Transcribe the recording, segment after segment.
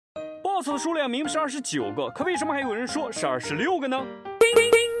BOSS 的数量明明是29个，可为什么还有人说是26个呢？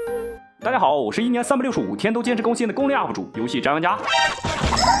大家好，我是1年365天都坚持更新的攻略 UP 主，游戏宅玩家。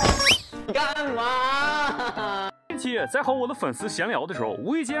干嘛？近期在和我的粉丝闲聊的时候，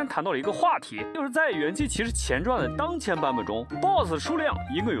无意间谈到了一个话题，就是在《元气骑士前传》的当前版本中 ，BOSS 数量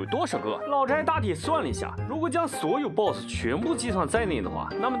一共有多少个？老宅大体算了一下，如果将所有 BOSS 全部计算在内的话，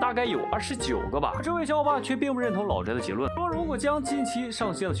那么大概有29个吧。这位小伙伴却并不认同老宅的结论，说如果将近期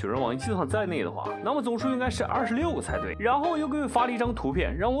上线的雪人王计算在内的话，那么总数应该是26个才对。然后又给我发了一张图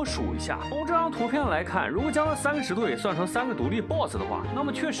片，让我数一下。从这张图片来看，如果将这3个石头也算成3个独立 BOSS 的话，那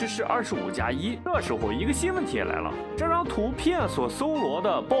么确实是25加1。这时候一个新问题也来了，这张图片所搜罗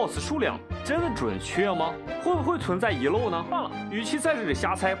的 BOSS 数量真的准确吗？会不会存在遗漏呢？算了，与其在这里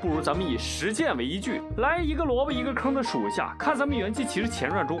瞎猜，不如咱们以实践为依据，来一个萝卜一个坑的数一下，看咱们元气骑士前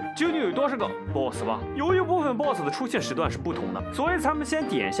传中究竟有多少个 BOSS 吧。由于部分 BOSS 的出现时段是不同的，所以咱们先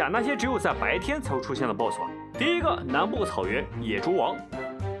点一下那些只有在白天才会出现的 BOSS 吧。第一个，南部草原野猪王；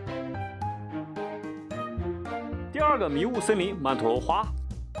第二个，迷雾森林曼陀罗花；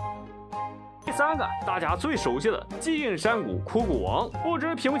第3个，大家最熟悉的寂静山谷枯骨王。不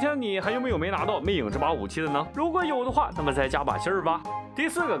知屏幕前的你还有没有没拿到魅影这把武器的呢？如果有的话，那么再加把劲儿吧。第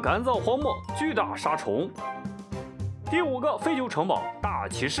4个，干燥荒漠巨大沙虫；第5个，废旧城堡大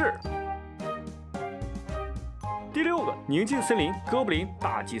骑士；第6个，宁静森林哥布林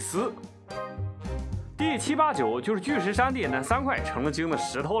大祭司；第7、8、9就是巨石山地那3块成了精的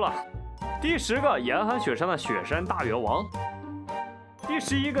石头了；第10个，严寒雪山的雪山大猿王；第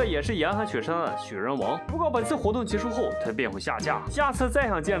11个也是严寒雪山的雪人王，不过本次活动结束后它便会下架，下次再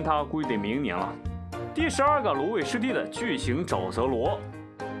想见它估计得明年了。第12个，芦苇湿地的巨型沼泽罗；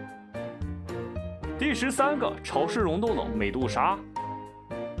第13个，潮湿溶洞的美杜莎；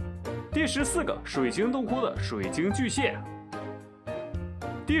第14个，水晶洞窟的水晶巨蟹；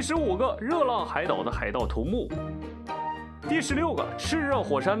第15个，热浪海岛的海盗头目；第16个，炽热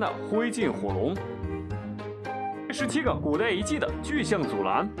火山的灰烬火龙；第17个，古代遗迹的巨象祖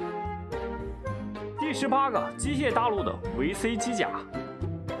蓝；第18个，机械大陆的维 C 机甲；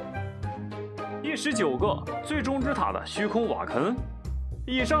第19个，最终之塔的虚空瓦肯。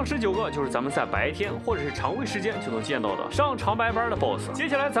以上19个就是咱们在白天或者是常规时间就能见到的上长白班的 BOSS。接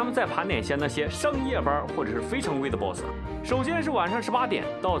下来咱们再盘点一下那些上夜班或者是非常规的 BOSS。首先是晚上18点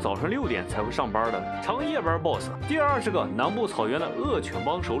到早上6点才会上班的长夜班 BOSS。第20个，南部草原的恶犬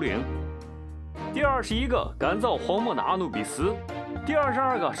帮首领；第21个，干燥荒漠的阿努比斯；第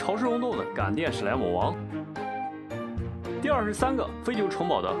22个，潮湿溶洞的感电史莱姆王；第23个，废旧城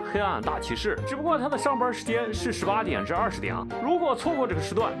堡的黑暗大骑士，只不过他的上班时间是18点至20点啊，如果错过这个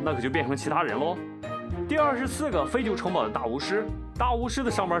时段，那可就变成其他人喽。第24个，废旧城堡的大巫师，大巫师的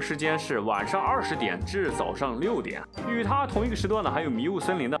上班时间是晚上20点至早上6点，与他同一个时段的还有迷雾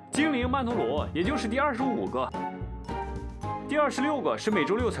森林的精灵曼陀罗，也就是第25个。第26个是每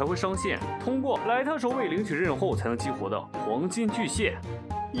周6才会上线，通过莱特守卫领取任务后才能激活的黄金巨蟹。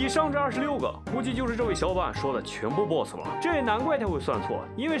以上这26个，估计就是这位小伙伴说的全部 BOSS 了。这也难怪他会算错，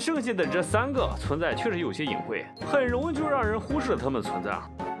因为剩下的这3个存在确实有些隐晦，很容易就让人忽视了他们的存在。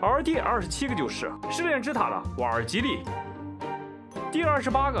而第27个就是试炼之塔的瓦尔基利，第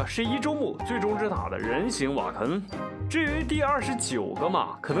28个是1周目最终之塔的人形瓦肯。至于第29个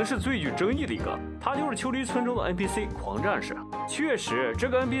嘛，可能是最具争议的一个，他就是丘陵村中的 NPC 狂战士。确实，这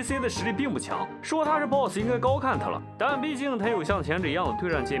个 NPC 的实力并不强，说他是 BOSS 应该高看他了，但毕竟他有像前者一样的对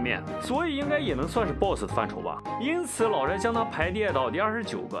战界面，所以应该也能算是 BOSS 的范畴吧。因此老宅将他排列到第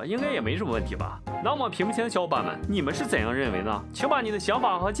29个，应该也没什么问题吧。那么屏幕前的小伙伴们，你们是怎样认为呢？请把你的想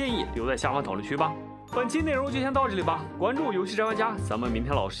法和建议留在下方讨论区吧。本期内容就先到这里吧，关注游戏宅玩家，咱们明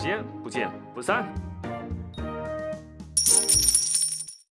天老时间不见不散。